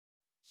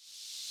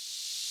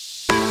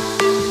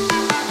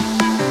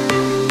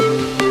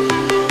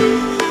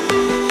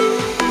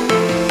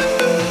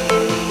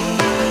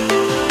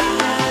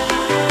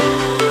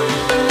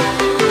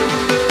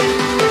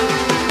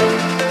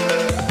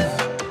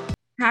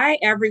Hi,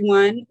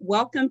 everyone.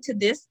 Welcome to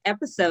this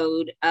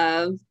episode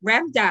of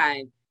Rev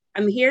Dive.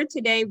 I'm here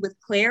today with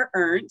Claire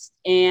Ernst,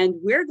 and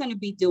we're going to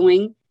be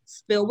doing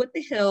Spill with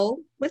the Hill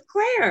with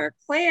Claire.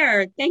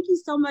 Claire, thank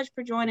you so much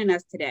for joining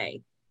us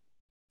today.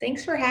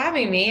 Thanks for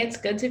having me. It's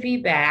good to be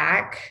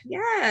back.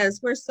 Yes,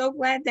 we're so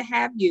glad to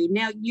have you.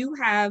 Now, you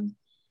have,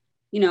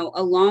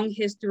 a long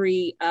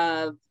history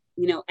of,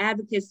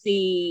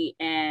 advocacy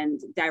and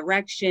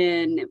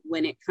direction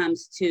when it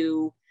comes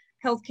to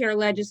healthcare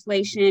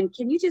legislation.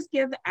 Can you just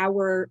give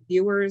our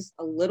viewers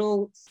a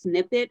little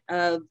snippet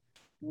of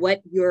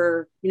what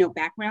your,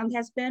 background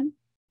has been?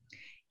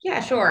 Yeah,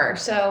 sure.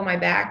 So my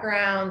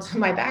background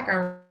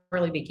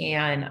really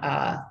began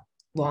a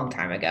long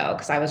time ago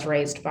because I was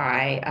raised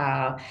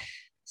by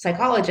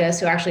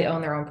psychologists who actually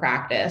own their own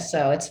practice.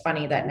 So it's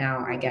funny that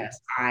now I guess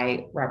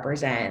I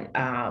represent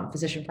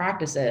physician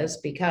practices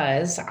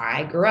because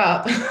I grew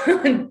up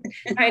kind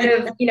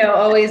of,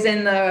 always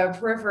in the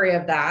periphery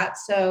of that.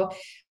 So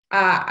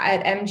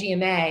at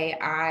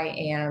MGMA, I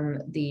am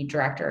the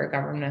director of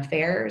government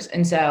affairs.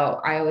 And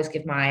so I always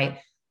give my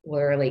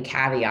literally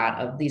caveat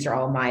of these are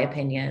all my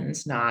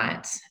opinions,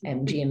 not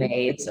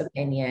MGMA's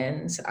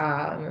opinions.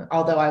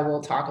 Although I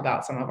will talk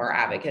about some of our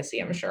advocacy,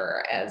 I'm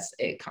sure, as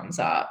it comes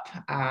up.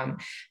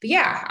 But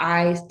yeah,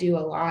 I do a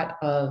lot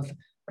of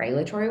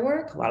regulatory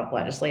work, a lot of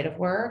legislative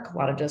work, a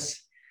lot of just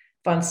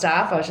fun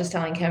stuff. I was just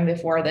telling Kim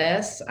before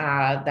this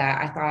that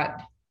I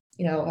thought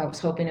I was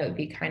hoping it would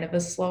be kind of a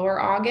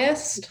slower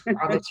August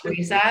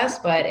recess,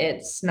 but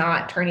it's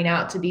not turning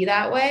out to be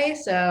that way.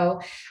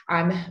 So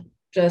I'm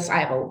just, we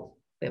have a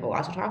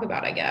lot to talk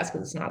about, I guess,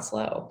 because it's not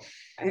slow.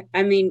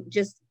 I mean,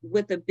 just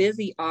with a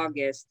busy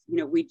August,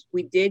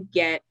 we did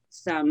get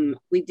an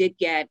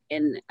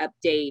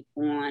update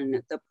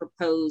on the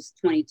proposed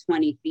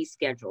 2020 fee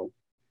schedule.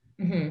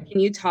 Mm-hmm. Can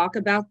you talk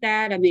about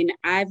that? I mean,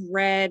 I've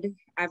read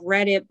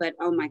it, but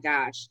oh my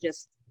gosh,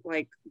 just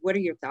like, what are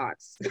your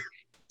thoughts?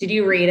 Did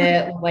you read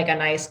it like a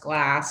nice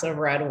glass of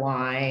red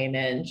wine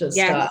and just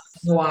Yes,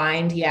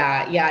 unwind?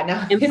 Yeah, yeah, no,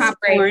 and it's great.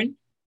 popcorn.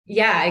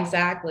 Yeah,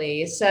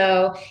 exactly.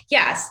 So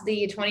yes,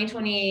 the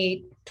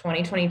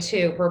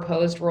 2022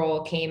 proposed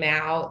rule came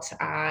out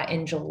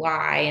in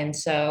July. And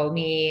so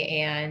me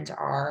and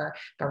our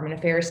government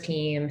affairs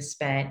team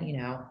spent,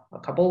 a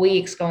couple of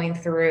weeks going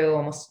through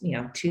almost,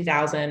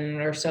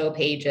 2,000 or so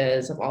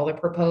pages of all the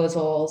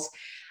proposals.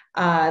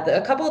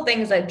 A couple of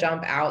things that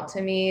jump out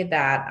to me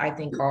that I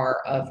think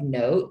are of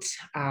note.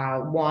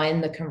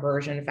 One, the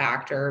conversion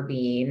factor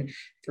being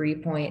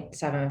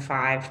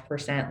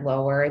 3.75%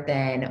 lower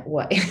than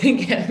what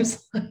it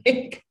gives.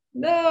 Like,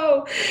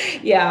 no,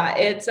 yeah,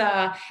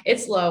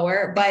 it's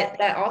lower, but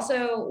that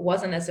also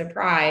wasn't a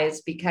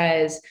surprise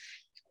because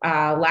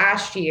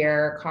last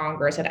year,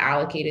 Congress had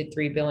allocated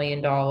 $3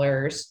 billion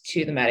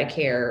to the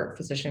Medicare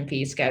physician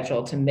fee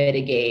schedule to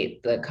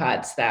mitigate the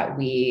cuts that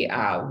we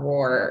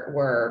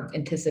were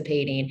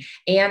anticipating.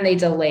 And they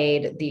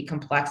delayed the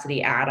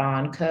complexity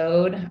add-on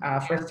code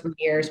for 3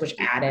 years, which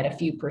added a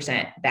few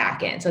percent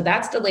back in. So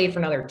that's delayed for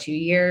another 2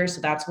 years.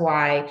 So that's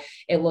why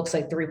it looks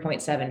like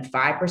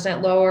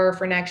 3.75% lower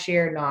for next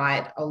year,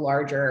 not a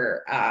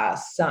larger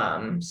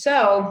sum.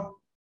 So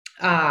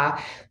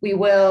we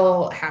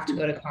will have to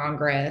go to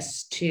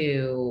Congress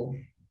to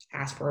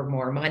ask for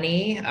more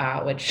money,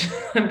 which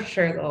I'm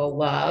sure they'll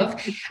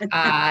love.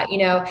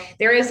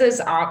 There is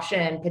this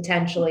option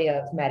potentially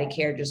of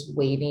Medicare just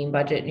waiving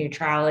budget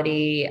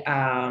neutrality.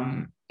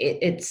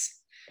 It's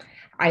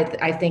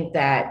I think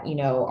that,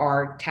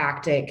 our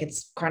tactic,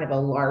 it's kind of a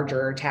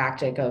larger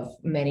tactic of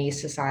many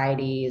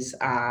societies.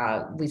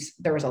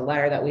 There was a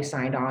letter that we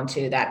signed on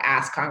to that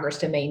asked Congress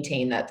to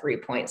maintain that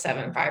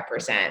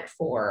 3.75%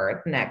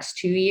 for the next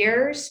 2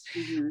 years.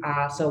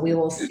 So we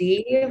will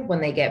see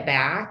when they get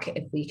back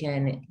if we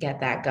can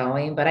get that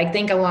going. But I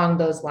think along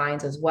those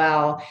lines as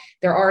well,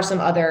 there are some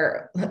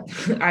other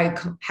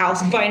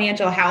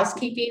financial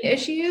housekeeping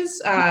issues,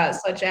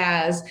 such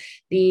as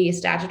the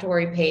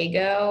statutory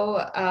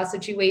pay-go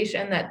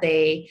situation that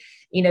they,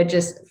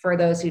 just for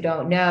those who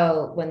don't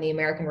know, when the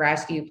American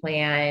Rescue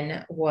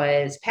Plan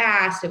was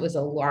passed, it was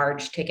a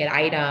large ticket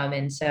item.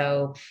 And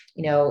so,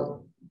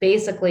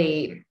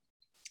 basically,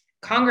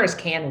 Congress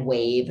can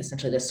waive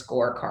essentially the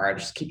scorecard,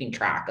 just keeping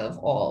track of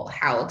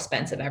how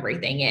expensive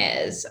everything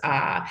is.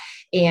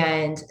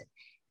 And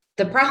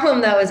the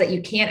problem, though, is that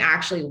you can't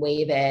actually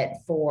waive it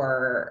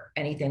for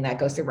anything that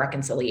goes through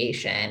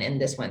reconciliation.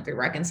 And this went through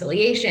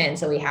reconciliation.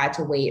 So we had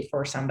to wait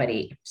for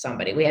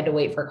we had to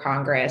wait for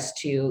Congress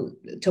to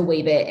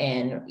waive it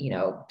in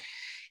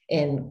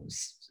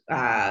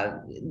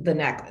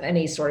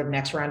any sort of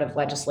next round of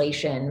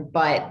legislation.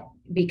 But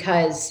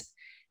because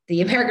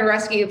the American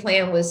Rescue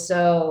Plan was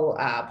so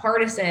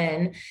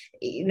partisan,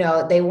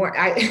 they weren't,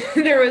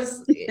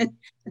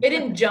 it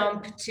didn't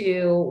jump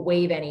to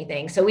waive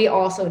anything. So we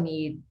also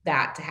need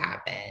that to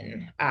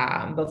happen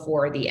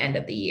before the end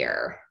of the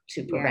year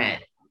to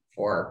prevent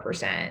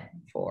 4%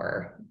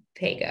 for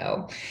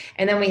pay-go.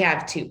 And then we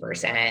have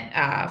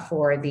 2%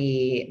 for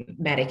the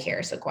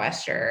Medicare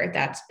sequester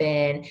that's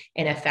been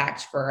in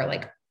effect for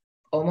like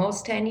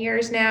almost 10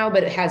 years now,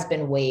 but it has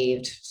been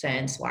waived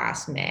since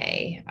last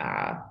May,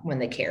 when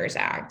the CARES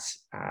Act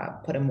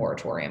put a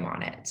moratorium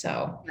on it.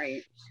 So,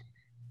 Right.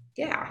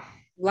 yeah.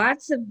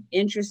 Lots of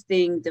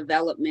interesting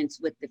developments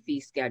with the fee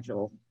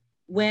schedule.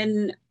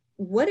 When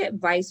what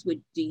advice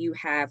would do you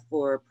have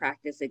for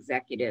practice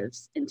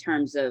executives in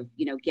terms of,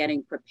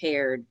 getting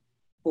prepared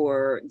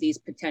for these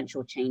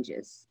potential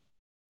changes?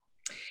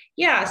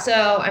 Yeah,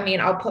 so I mean,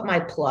 I'll put my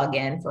plug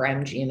in for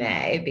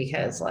MGMA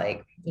because,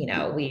 like,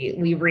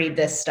 we read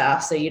this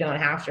stuff, so you don't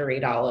have to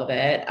read all of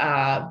it.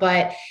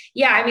 But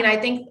yeah, I mean, I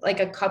think like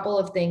a couple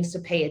of things to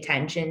pay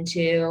attention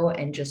to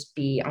and just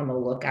be on the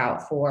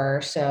lookout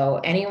for. So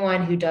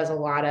anyone who does a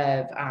lot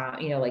of,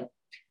 like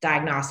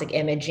diagnostic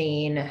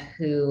imaging,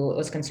 who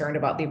was concerned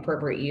about the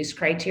appropriate use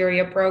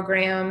criteria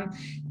program,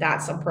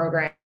 that's a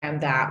program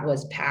that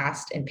was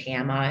passed in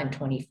PAMA in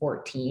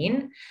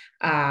 2014.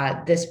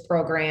 This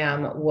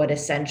program would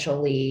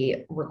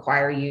essentially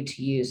require you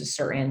to use a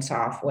certain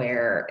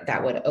software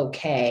that would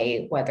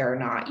okay whether or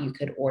not you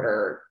could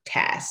order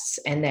tests.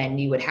 And then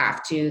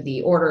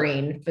the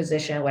ordering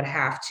physician would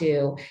have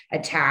to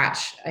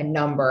attach a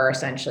number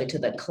essentially to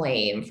the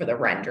claim for the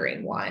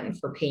rendering one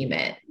for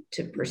payment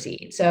to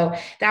proceed. So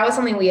that was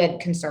something we had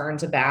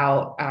concerns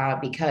about,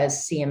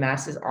 because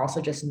CMS is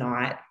also just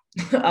not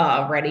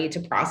ready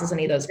to process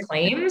any of those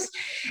claims.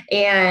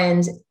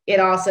 And it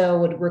also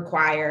would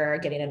require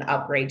getting an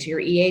upgrade to your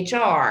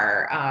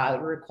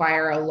EHR,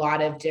 require a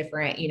lot of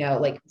different,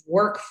 like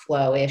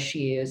workflow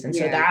issues. And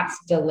so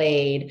that's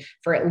delayed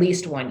for at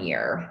least 1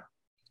 year.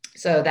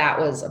 So that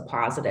was a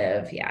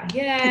positive. Yeah.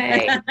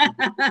 Yay.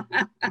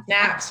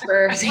 Snaps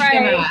for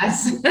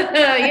CMS.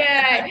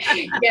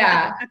 Yay.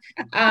 Yeah.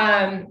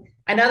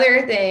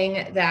 Another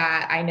thing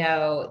that I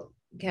know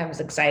Kim's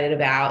excited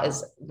about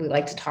is we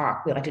like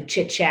to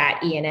chit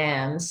chat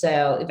E&M.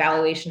 So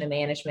evaluation and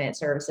management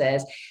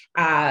services,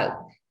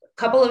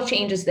 couple of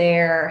changes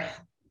there.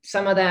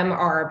 Some of them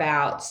are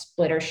about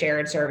split or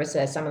shared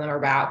services. Some of them are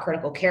about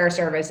critical care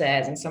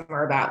services, and some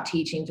are about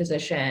teaching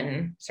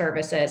physician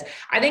services.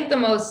 I think the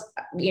most,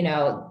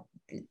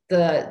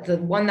 the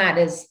one that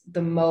is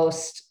the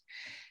most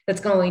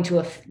that's going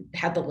to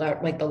have the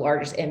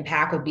largest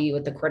impact would be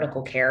with the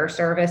critical care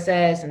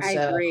services. And I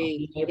so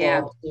agree. being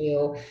able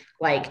to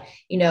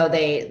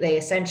they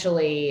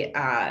essentially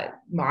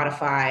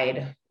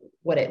modified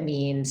what it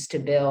means to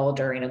bill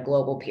during a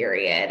global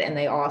period. And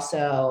they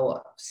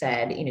also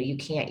said, you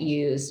can't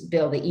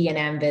bill the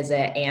E&M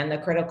visit and the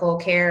critical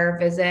care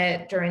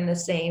visit during the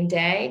same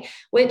day,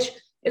 which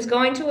is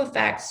going to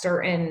affect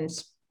certain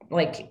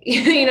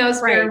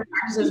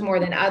practices more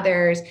than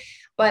others.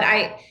 But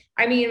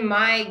I mean,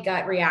 my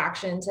gut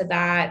reaction to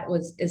that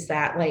is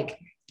that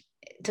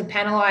to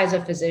penalize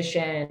a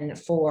physician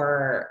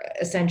for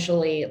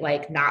essentially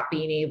not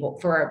being able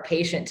for a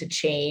patient to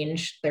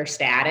change their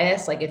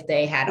status, like if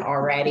they had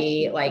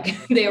already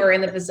they were in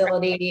the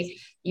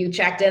facility, you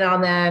checked in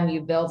on them,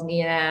 you billed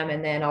E&M,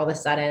 and then all of a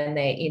sudden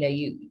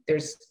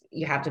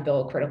you have to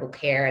bill critical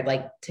care.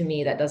 To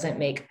me, that doesn't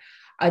make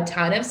a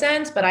ton of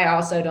sense, but I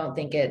also don't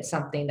think it's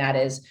something that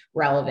is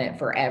relevant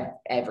for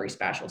every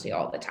specialty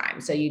all the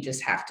time. So you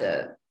just have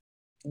to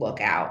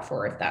look out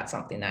for if that's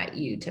something that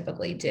you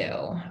typically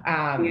do.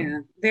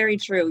 Yeah, very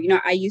true.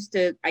 I used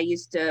to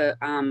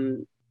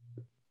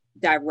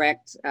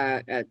direct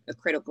a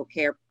critical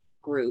care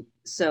group,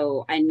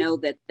 so I know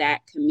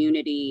that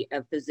community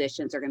of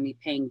physicians are going to be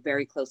paying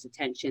very close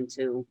attention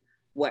to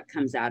what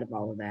comes out of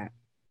all of that.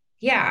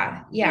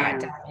 Yeah,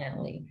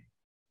 definitely.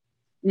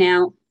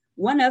 Now,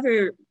 one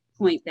other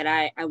point that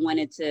I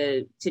wanted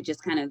to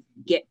just kind of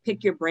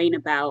pick your brain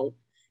about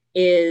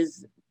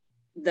is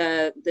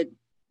the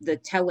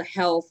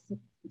telehealth,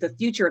 the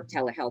future of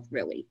telehealth,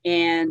 really.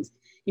 And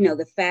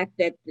the fact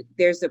that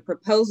there's a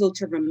proposal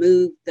to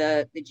remove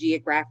the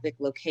geographic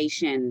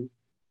location,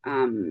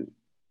 all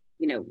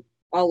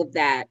of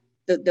that,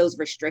 those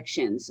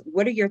restrictions.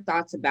 What are your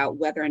thoughts about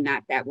whether or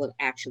not that will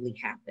actually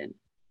happen?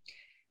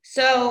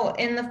 So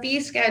in the fee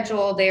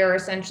schedule, they are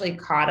essentially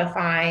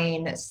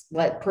codifying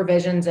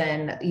provisions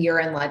in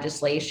year-end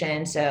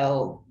legislation.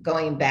 So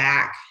going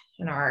back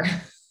in our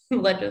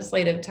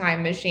legislative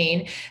time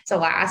machine to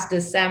last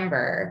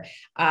December,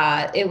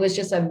 it was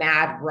just a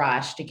mad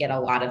rush to get a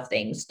lot of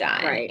things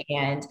done. Right.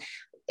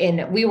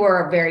 And we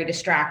were very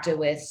distracted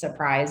with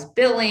surprise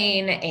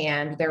billing,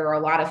 and there were a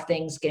lot of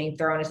things getting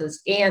thrown into this,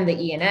 and the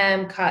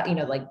E&M cut,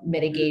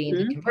 mitigating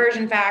the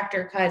conversion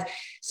factor cuts.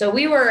 So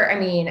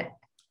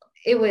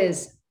it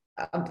was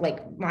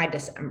my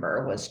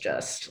December was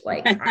just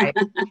I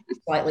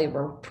slightly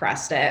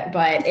repressed it,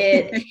 but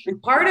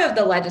part of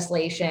the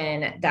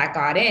legislation that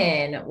got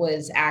in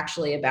was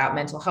actually about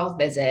mental health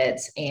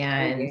visits,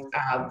 and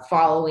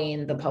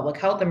following the public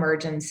health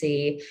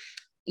emergency,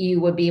 you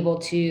would be able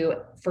to,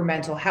 for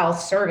mental health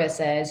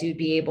services, you'd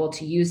be able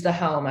to use the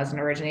home as an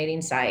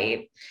originating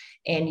site,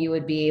 and you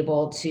would be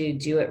able to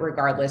do it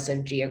regardless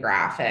of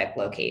geographic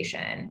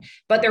location.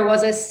 But there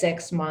was a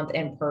 6-month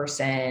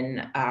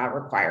in-person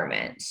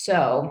requirement.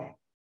 So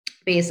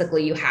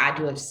basically you had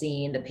to have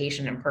seen the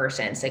patient in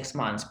person 6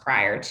 months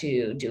prior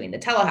to doing the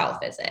telehealth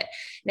visit.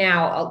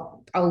 Now,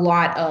 a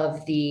lot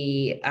of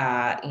the,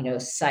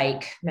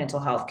 psych mental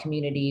health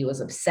community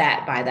was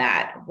upset by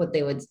that, what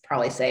they would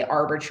probably say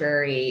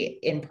arbitrary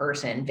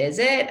in-person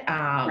visit.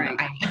 Right.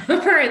 I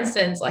know, for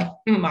instance, like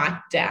my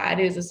dad,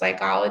 who's a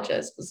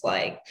psychologist, was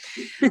like,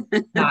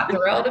 not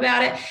thrilled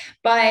about it.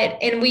 But,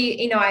 and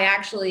we, I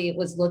actually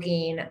was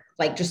looking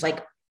like, just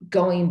like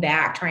going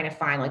back, trying to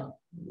find like,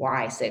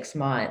 why 6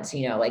 months,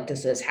 like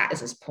is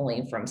this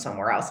pulling from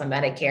somewhere else on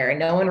Medicare? And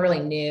no one really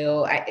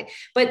knew.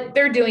 But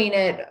they're doing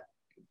it.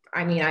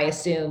 I mean, I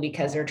assume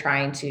because they're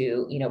trying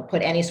to,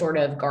 put any sort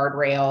of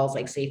guardrails,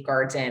 like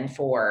safeguards in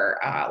for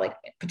like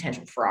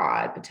potential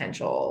fraud,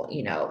 potential,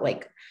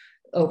 like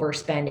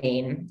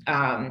overspending.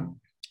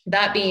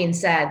 That being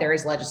said, there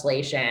is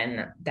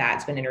legislation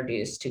that's been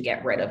introduced to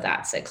get rid of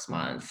that 6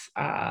 month.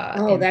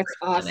 Oh, that's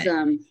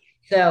awesome.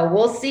 So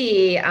we'll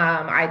see.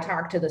 I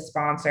talked to the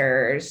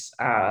sponsors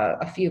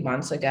a few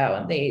months ago,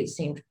 and they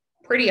seemed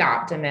pretty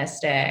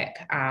optimistic.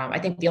 I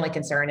think the only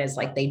concern is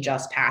like they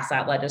just passed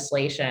that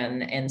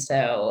legislation, and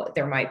so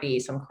there might be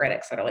some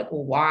critics that are like,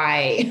 "Well,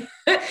 why,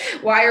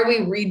 why are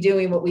we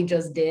redoing what we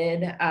just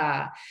did?"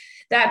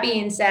 That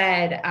being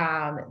said,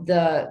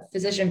 the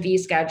physician fee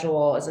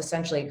schedule is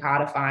essentially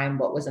codifying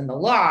what was in the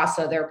law.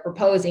 So they're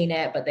proposing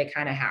it, but they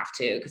kind of have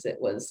to because it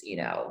was,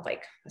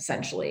 like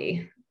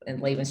essentially in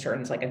layman's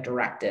terms, like a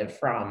directive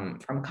from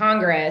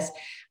Congress.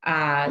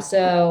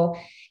 So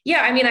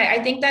yeah, I mean,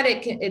 I think that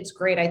it's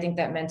great. I think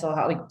that mental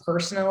health, like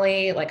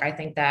personally, like I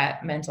think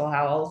that mental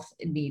health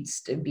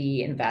needs to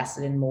be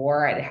invested in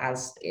more.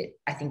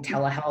 I think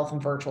telehealth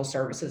and virtual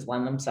services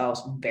lend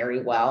themselves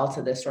very well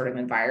to this sort of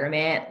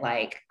environment.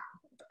 Like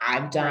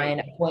I've done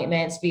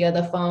appointments via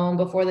the phone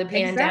before the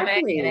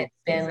pandemic, and it's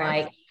been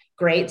like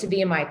great to be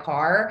in my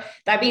car.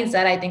 That being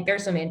said, I think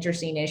there's some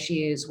interesting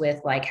issues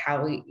with like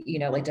how we,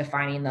 like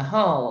defining the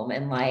home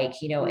and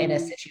like, in a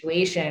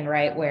situation,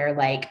 right, where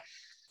like,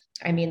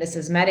 I mean, this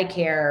is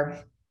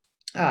Medicare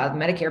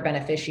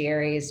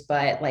beneficiaries,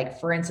 but like,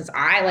 for instance,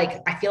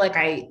 I feel like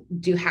I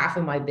do half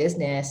of my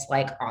business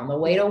like on the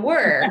way to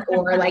work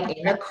or like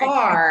in a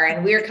car.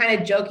 And we were kind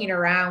of joking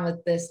around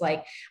with this,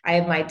 like I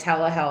have my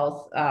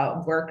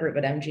telehealth work group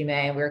at MGMA,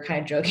 and we were kind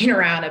of joking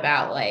around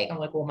about like, I'm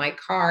like, well, my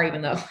car,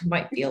 even though it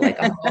might feel like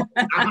a home,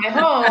 it's not my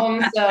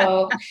home.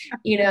 So,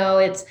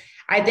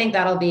 I think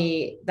that'll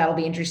be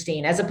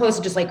interesting, as opposed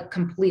to just like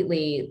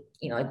completely,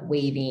 like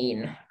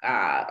waiving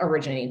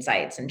originating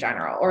sites in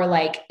general, or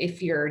like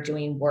if you're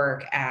doing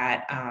work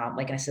at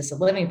like an assisted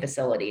living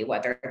facility,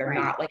 whether they're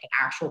not like an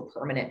actual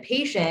permanent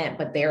patient,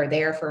 but they're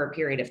there for a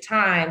period of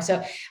time.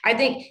 So I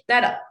think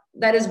that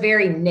is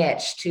very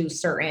niche to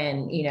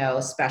certain,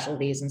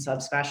 specialties and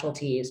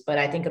subspecialties, but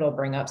I think it'll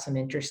bring up some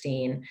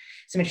interesting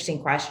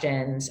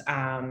questions.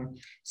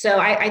 So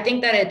I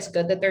think that it's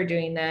good that they're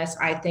doing this.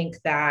 I think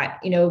that,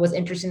 it was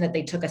interesting that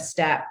they took a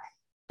step.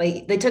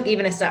 They took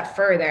even a step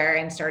further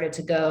and started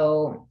to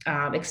go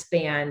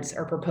expand,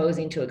 or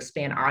proposing to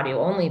expand audio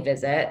only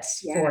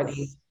visits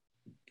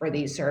for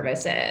these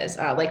services,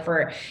 like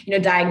for,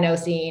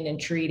 diagnosing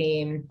and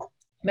treating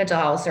mental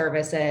health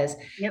services.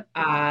 Yep.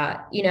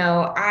 I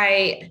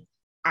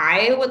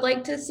would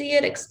like to see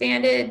it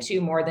expanded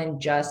to more than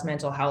just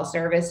mental health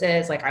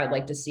services. Like I would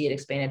like to see it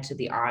expanded to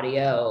the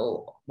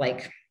audio,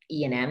 like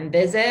E&M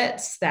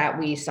visits that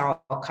we saw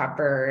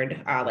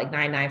covered, like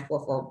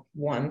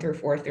 99441 through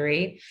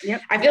 43.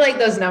 Yep. I feel like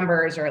those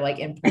numbers are like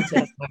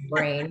imprinted in my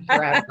brain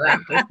forever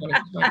after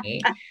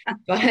 2020.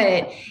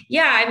 But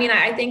yeah, I mean,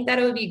 I think that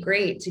it would be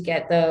great to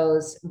get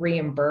those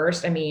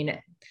reimbursed. I mean,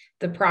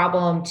 the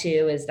problem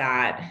too is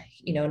that,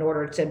 in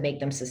order to make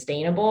them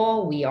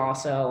sustainable, we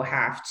also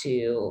have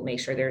to make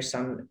sure there's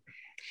some,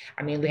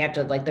 we have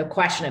to, like, the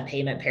question of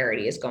payment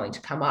parity is going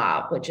to come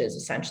up, which is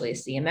essentially a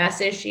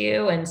CMS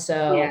issue. And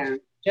so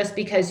just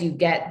because you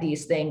get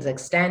these things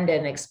extended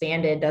and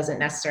expanded doesn't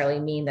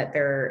necessarily mean that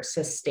they're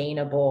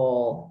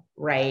sustainable,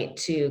 right,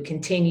 to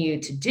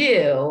continue to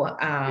do.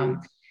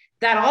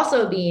 That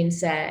also being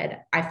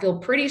said, I feel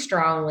pretty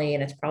strongly,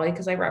 and it's probably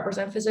because I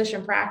represent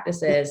physician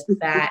practices,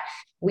 that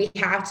we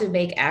have to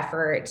make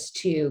efforts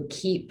to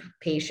keep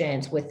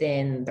patients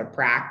within the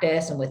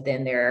practice and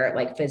within their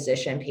like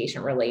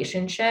physician-patient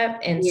relationship.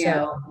 And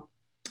so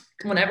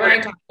whenever I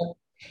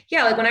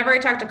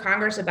talk to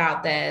Congress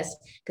about this,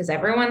 because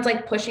everyone's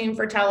like pushing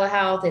for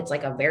telehealth, it's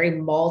like a very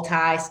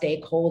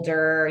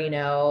multi-stakeholder,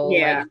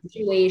 like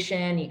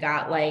situation. You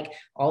got like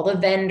all the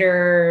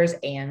vendors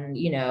and,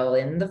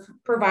 and the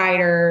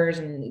providers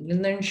and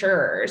even the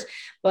insurers.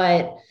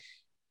 But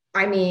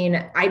I mean,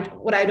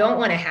 what I don't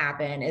want to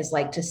happen is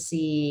like to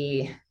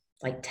see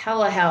like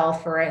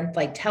telehealth or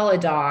like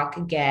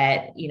Teladoc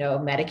get,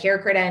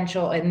 Medicare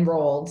credential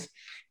enrolled,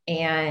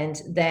 and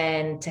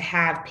then to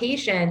have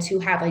patients who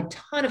have a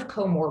ton of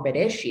comorbid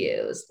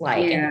issues,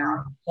 like and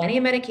plenty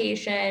of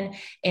medication,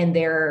 and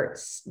they're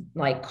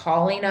like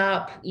calling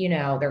up,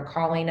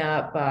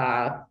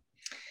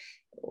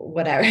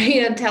 whatever,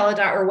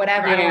 Teladoc or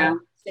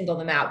whatever. single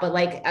them out, but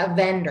like a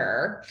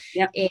vendor.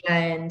 Yep.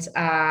 And,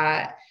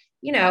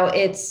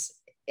 it's,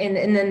 and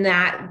then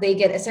that they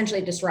get essentially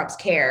disrupts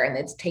care and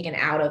it's taken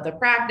out of the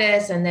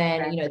practice. And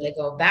then, they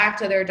go back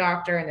to their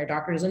doctor and their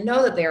doctor doesn't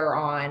know that they're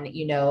on,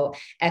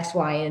 X,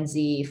 Y, and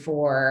Z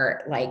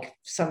for like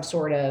some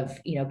sort of,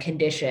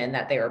 condition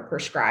that they were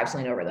prescribed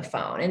something over the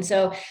phone. And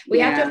so we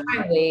have to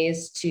find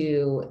ways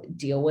to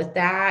deal with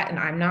that. And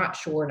I'm not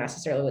sure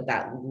necessarily what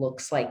that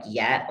looks like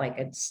yet. Like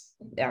it's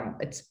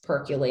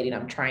percolating.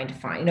 I'm trying to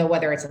find,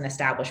 whether it's an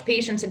established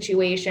patient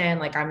situation,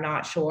 like I'm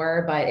not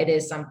sure, but it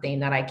is something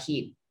that I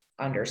keep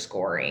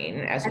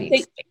underscoring as we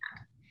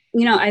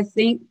expand. I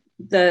think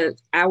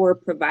our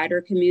provider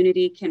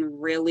community can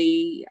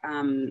really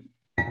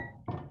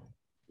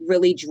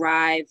really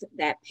drive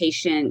that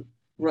patient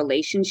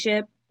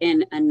relationship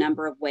in a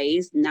number of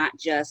ways, not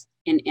just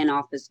an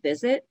in-office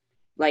visit,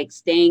 like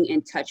staying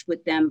in touch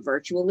with them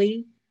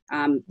virtually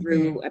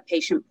through a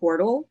patient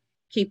portal,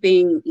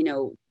 keeping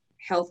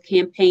health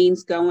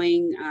campaigns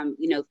going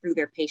through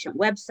their patient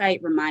website,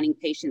 reminding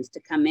patients to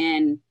come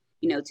in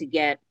to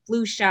get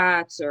flu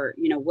shots or,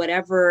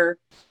 whatever,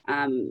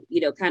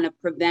 kind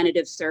of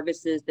preventative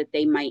services that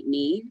they might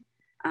need.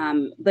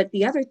 But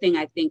the other thing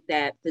I think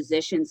that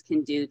physicians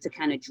can do to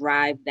kind of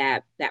drive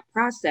that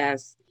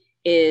process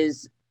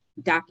is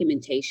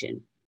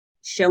documentation,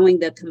 showing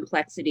the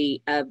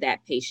complexity of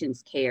that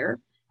patient's care,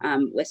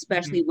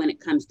 especially when it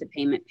comes to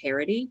payment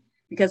parity.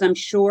 Because I'm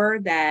sure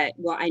that,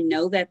 I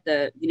know that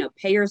the,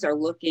 payers are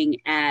looking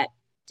at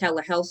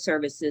telehealth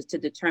services to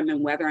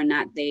determine whether or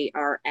not they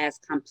are as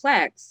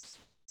complex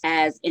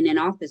as in an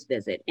office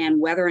visit and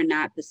whether or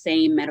not the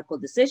same medical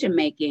decision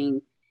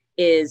making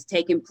is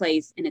taking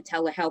place in a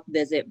telehealth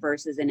visit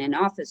versus an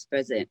in-office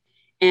visit.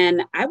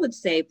 And I would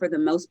say for the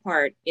most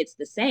part, it's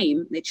the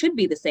same. It should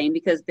be the same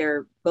because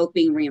they're both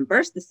being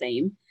reimbursed the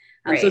same.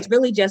 So it's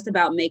really just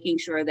about making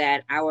sure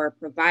that our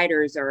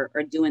providers are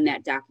doing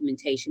that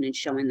documentation and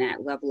showing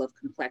that level of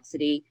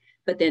complexity,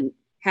 but then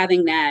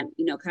having that,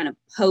 kind of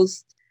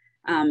post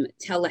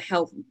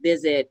telehealth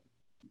visit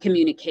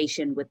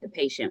communication with the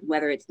patient,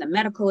 whether it's the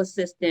medical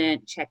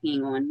assistant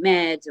checking on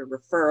meds or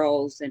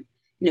referrals, and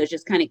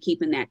just kind of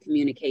keeping that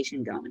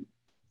communication going.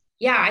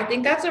 Yeah, I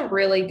think that's a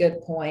really good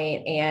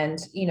point. And,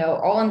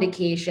 all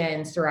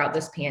indications throughout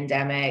this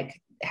pandemic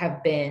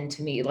have been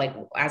to me, like,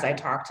 as I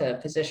talk to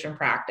physician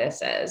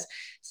practices,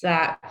 so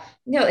that,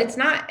 it's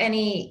not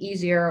any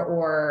easier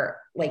or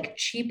like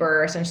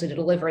cheaper essentially to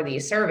deliver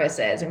these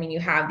services. I mean, you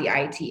have the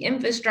IT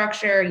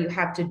infrastructure, you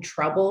have to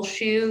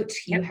troubleshoot,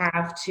 you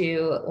have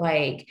to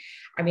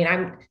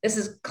this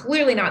is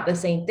clearly not the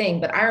same thing,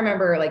 but I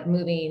remember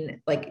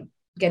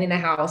getting a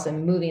house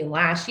and moving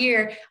last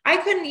year, I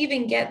couldn't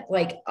even get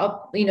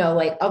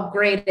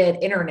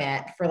upgraded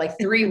internet for like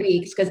 3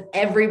 weeks because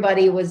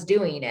everybody was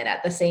doing it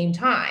at the same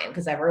time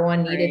because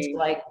everyone needed to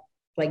like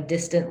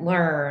distant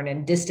learn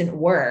and distant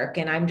work.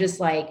 And I'm just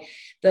like,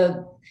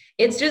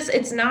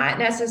 it's not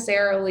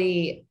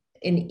necessarily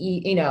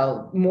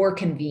more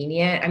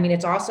convenient. I mean,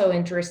 it's also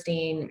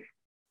interesting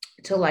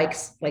to like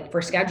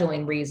for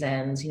scheduling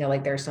reasons,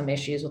 there's some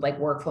issues with like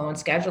workflow and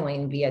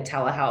scheduling via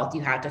telehealth.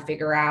 You have to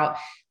figure out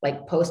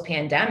like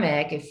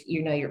post-pandemic, if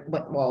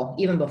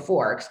even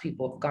before, because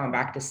people have gone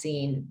back to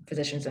seeing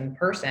physicians in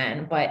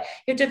person, but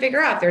you have to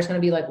figure out if there's going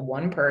to be like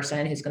one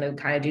person who's going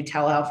to kind of do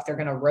telehealth, they're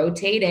going to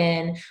rotate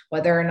in,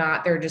 whether or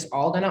not they're just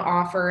all going to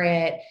offer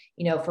it,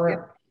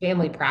 for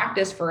family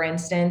practice, for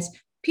instance,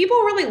 people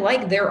really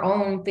like their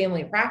own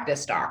family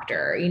practice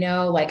doctor,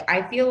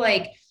 I feel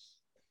like,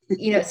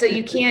 so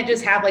you can't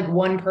just have like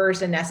one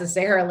person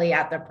necessarily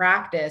at the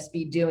practice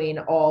be doing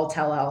all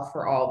telehealth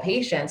for all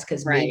patients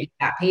because maybe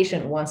that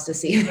patient wants to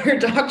see their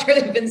doctor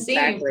they've been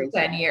seeing for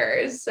 10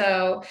 years.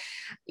 So,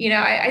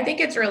 I think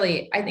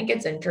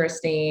it's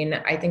interesting.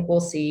 I think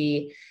we'll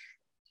see,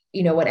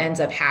 what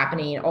ends up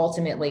happening.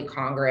 Ultimately,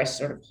 Congress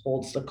sort of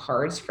holds the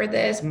cards for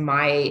this. What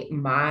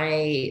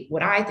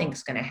I think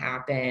is going to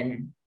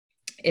happen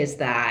is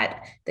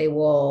that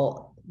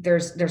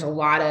there's a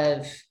lot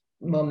of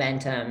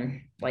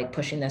momentum like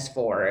pushing this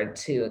forward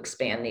to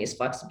expand these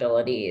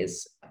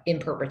flexibilities in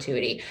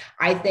perpetuity.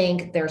 I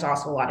think there's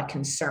also a lot of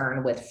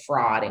concern with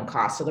fraud and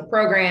cost of the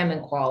program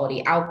and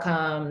quality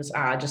outcomes.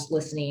 Just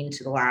listening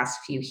to the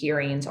last few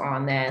hearings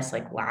on this,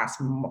 a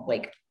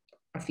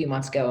few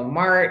months ago in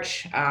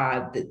March,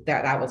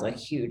 that was a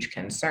huge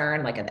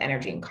concern, like an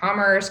Energy and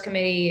Commerce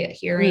Committee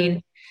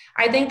hearing.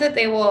 I think that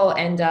they will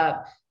end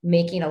up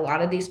making a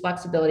lot of these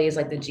flexibilities,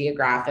 like the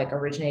geographic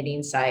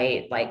originating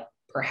site, like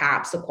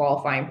perhaps a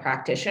qualifying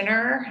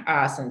practitioner,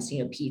 since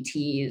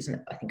PTs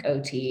and I think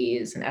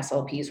OTs and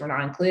SLPs were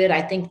not included.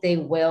 I think they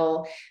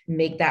will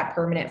make that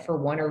permanent for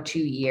 1 or 2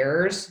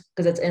 years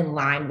because it's in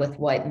line with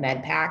what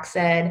MedPAC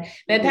said.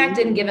 MedPAC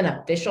didn't give an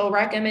official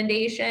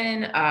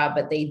recommendation,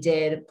 but they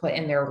did put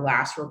in their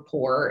last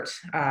report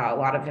a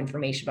lot of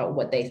information about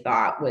what they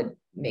thought would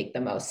make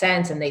the most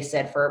sense. And they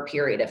said for a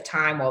period of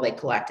time while they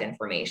collect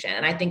information.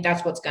 And I think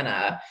that's what's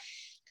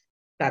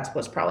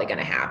probably going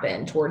to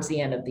happen towards the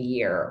end of the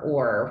year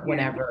or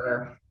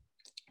whenever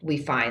we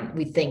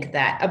think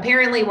that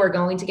apparently we're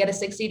going to get a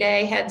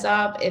 60-day heads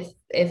up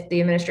if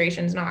the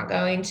administration's not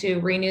going to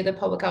renew the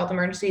public health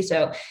emergency.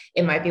 So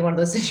it might be one of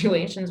those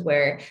situations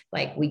where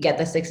like we get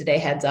the 60-day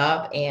heads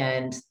up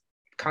and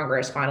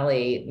Congress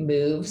finally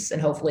moves, and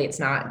hopefully it's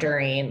not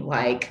during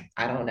like,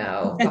 I don't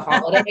know, the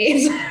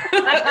holidays.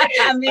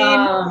 I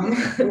mean,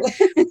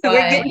 we're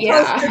getting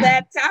close to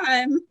that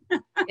time.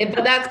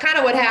 But that's kind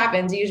of what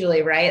happens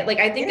usually, right? Like,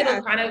 I think Yeah.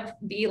 it'll kind of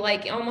be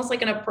like almost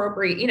like an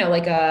appropriate,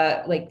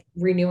 like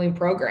renewing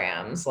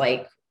programs.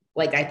 Like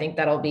I think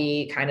that'll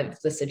be kind of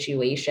the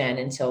situation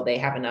until they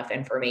have enough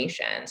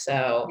information.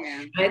 So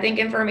Yeah. I think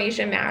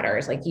information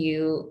matters.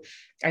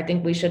 I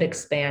think we should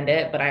expand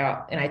it, but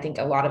I think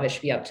a lot of it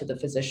should be up to the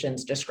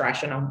physician's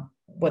discretion on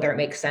whether it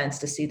makes sense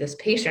to see this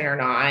patient or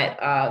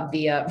not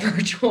via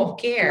virtual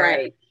care.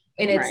 Right.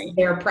 And it's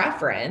their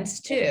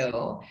preference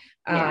too.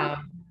 Yeah.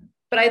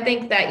 But I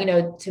think that,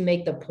 to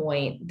make the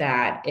point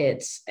that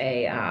it's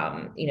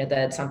that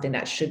it's something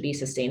that should be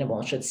sustainable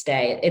and should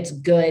stay, it's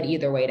good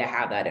either way to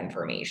have that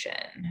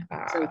information.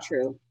 So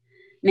true.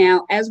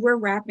 Now, as we're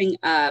wrapping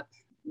up,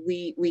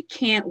 we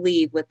can't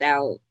leave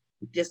without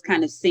just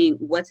kind of seeing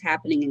what's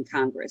happening in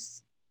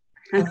Congress.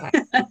 Okay.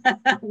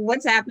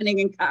 What's happening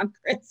in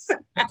Congress?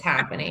 What's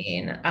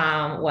happening?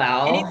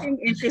 Well, anything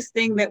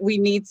interesting that we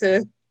need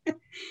to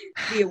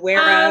be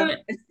aware of?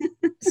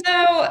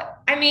 So,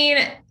 I mean,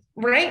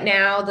 right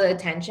now, the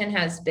attention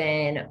has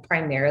been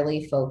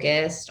primarily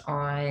focused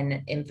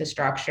on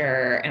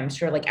infrastructure. And I'm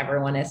sure like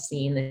everyone has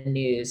seen the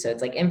news. So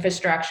it's like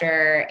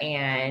infrastructure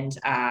and,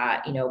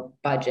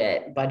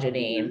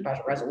 budgeting,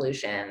 budget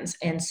resolutions.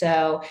 And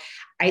so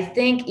I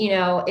think,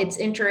 it's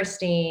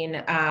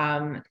interesting,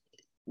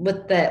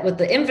 with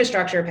the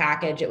infrastructure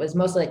package, it was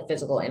mostly like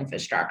physical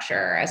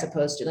infrastructure, as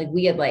opposed to like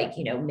we had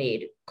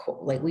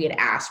we had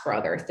asked for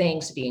other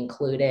things to be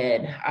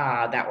included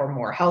that were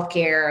more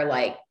healthcare,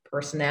 like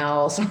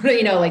personnel, sort of,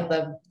 like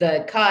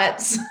the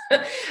cuts.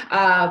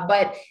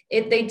 But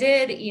they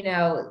did,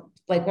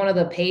 like one of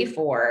the pay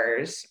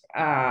fors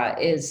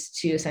is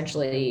to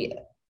essentially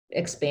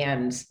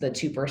expand the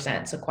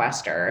 2%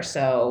 sequester.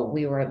 So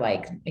we were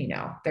like,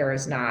 there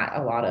was not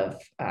a lot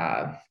of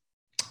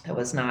it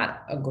was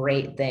not a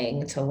great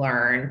thing to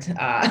learn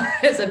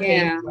as a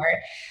pay for.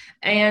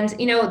 And,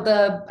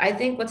 I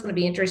think what's going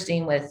to be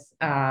interesting with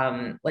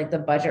like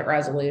the budget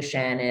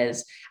resolution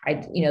is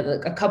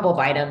a couple of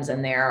items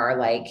in there are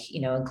like,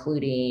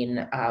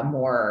 including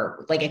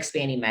more like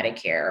expanding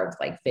Medicare with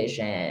like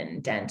vision,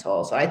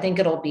 dental. So I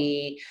think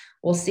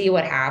we'll see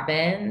what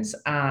happens.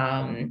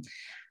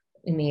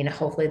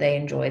 Hopefully they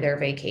enjoy their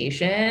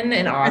vacation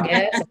in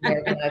August and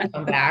they're going to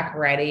come back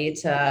ready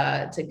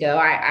to go.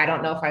 I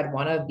don't know if I'd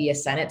want to be a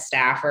Senate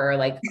staffer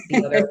like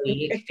the other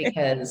week,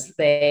 because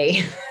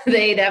they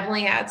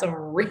definitely had some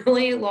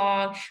really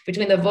long,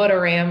 between the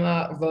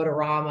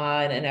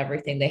votorama and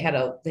everything. They had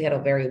a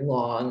very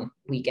long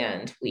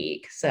weekend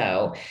week.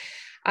 So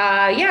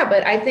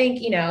but I think,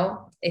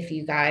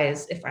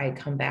 if I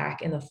come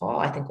back in the fall,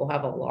 I think we'll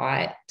have a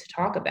lot to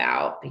talk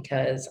about,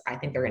 because I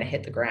think they're going to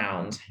hit the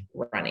ground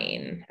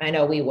running. I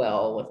know we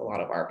will with a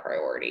lot of our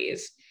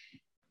priorities.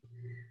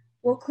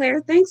 Well,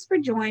 Claire, thanks for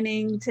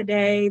joining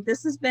today.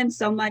 This has been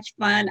so much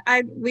fun.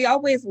 We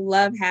always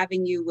love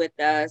having you with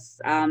us.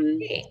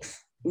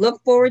 Thanks.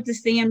 Look forward to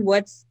seeing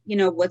what's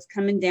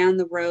coming down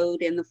the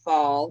road in the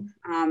fall.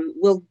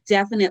 We'll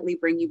definitely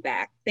bring you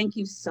back. Thank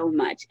you so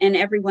much. And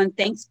everyone,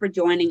 thanks for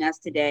joining us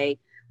today.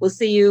 We'll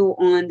see you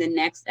on the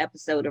next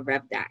episode of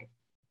Rev Dive.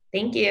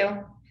 Thank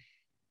you.